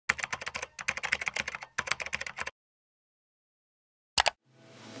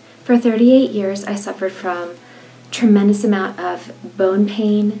For 38 years, I suffered from tremendous amount of bone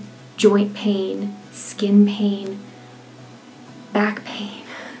pain, joint pain, skin pain, back pain,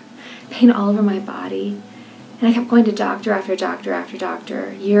 pain all over my body. And I kept going to doctor after doctor after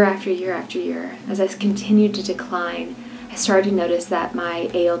doctor, year after year after year. As I continued to decline, I started to notice that my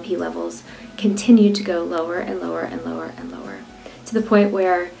ALP levels continued to go lower and lower and lower and lower, to the point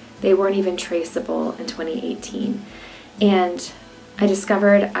where they weren't even traceable in 2018. And I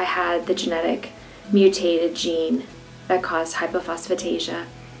discovered I had the genetic mutated gene that caused hypophosphatasia,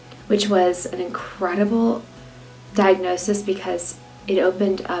 which was an incredible diagnosis because it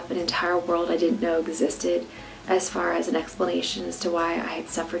opened up an entire world I didn't know existed as far as an explanation as to why I had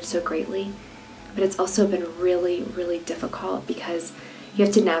suffered so greatly. But it's also been really, really difficult because you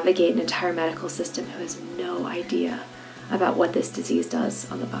have to navigate an entire medical system who has no idea about what this disease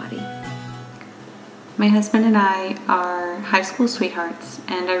does on the body. My husband and I are high school sweethearts,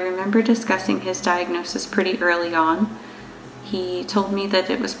 and I remember discussing his diagnosis pretty early on. He told me that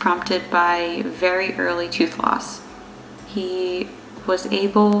it was prompted by very early tooth loss. He was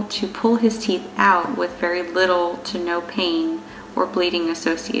able to pull his teeth out with very little to no pain or bleeding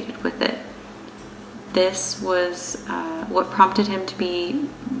associated with it. This was what prompted him to be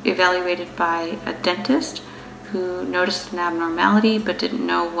evaluated by a dentist who noticed an abnormality but didn't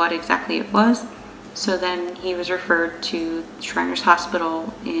know what exactly it was. So then he was referred to Shriners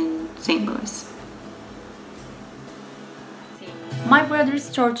Hospital in St. Louis. My brother is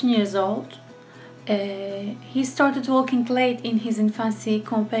 13 years old. He started walking late in his infancy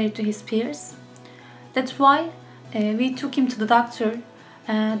compared to his peers. That's why we took him to the doctor.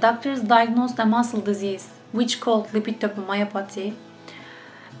 Doctors diagnosed a muscle disease, which called lipidopathy.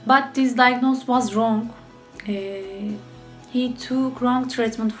 But this diagnosis was wrong. He took wrong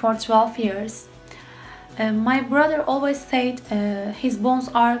treatment for 12 years. My brother always said his bones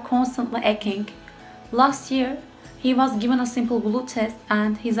are constantly aching. Last year, he was given a simple blood test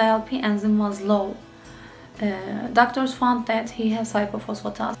and his ALP enzyme was low. Doctors found that he has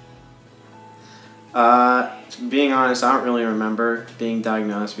hypophosphatasia. Being honest, I don't really remember being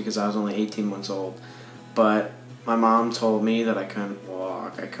diagnosed because I was only 18 months old. But my mom told me that I couldn't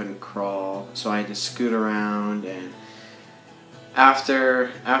walk, I couldn't crawl, so I had to scoot around. And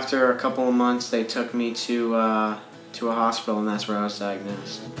after a couple of months, they took me to a hospital, and that's where I was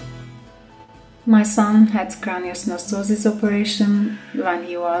diagnosed. My son had craniosynostosis operation when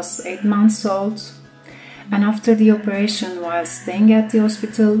he was 8 months old, and after the operation, while staying at the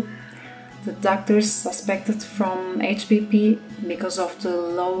hospital, the doctors suspected from HPP because of the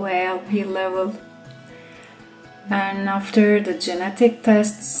low ALP level. And after the genetic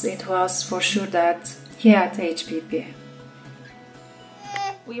tests, it was for sure that he had HPP.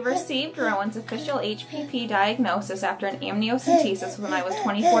 We received Rowan's official HPP diagnosis after an amniocentesis when I was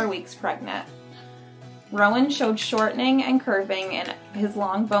 24 weeks pregnant. Rowan showed shortening and curving in his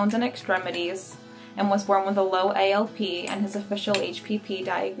long bones and extremities and was born with a low ALP and his official HPP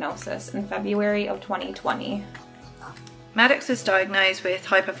diagnosis in February of 2020. Maddox was diagnosed with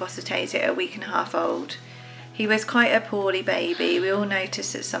hypophosphatasia at a week and a half old. He was quite a poorly baby. We all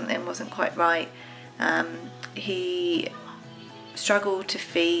noticed that something wasn't quite right. He struggled to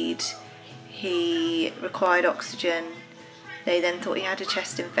feed. He required oxygen. They then thought he had a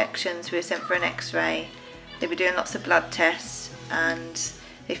chest infection, so we were sent for an x-ray. They were doing lots of blood tests and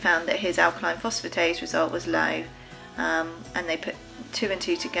they found that his alkaline phosphatase result was low, and they put 2 and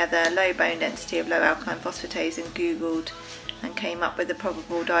 2 together, low bone density of low alkaline phosphatase, and Googled and came up with the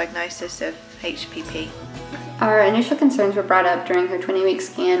probable diagnosis of HPP. Our initial concerns were brought up during her 20-week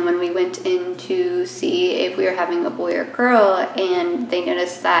scan when we went in to see if we were having a boy or girl, and they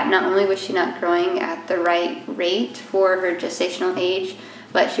noticed that not only was she not growing at the right rate for her gestational age,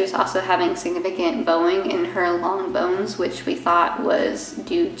 but she was also having significant bowing in her long bones, which we thought was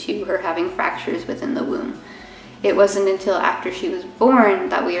due to her having fractures within the womb. It wasn't until after she was born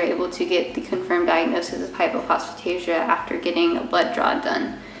that we were able to get the confirmed diagnosis of hypophosphatasia after getting a blood draw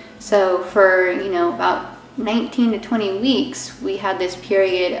done. So for, about 19 to 20 weeks, we had this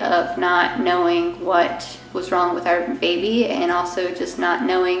period of not knowing what was wrong with our baby, and also just not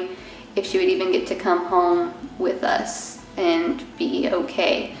knowing if she would even get to come home with us and be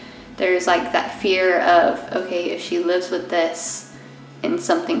okay. There's like that fear of, okay, if she lives with this and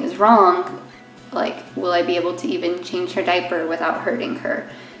something is wrong, like, will I be able to even change her diaper without hurting her?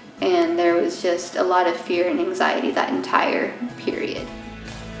 And there was just a lot of fear and anxiety that entire period.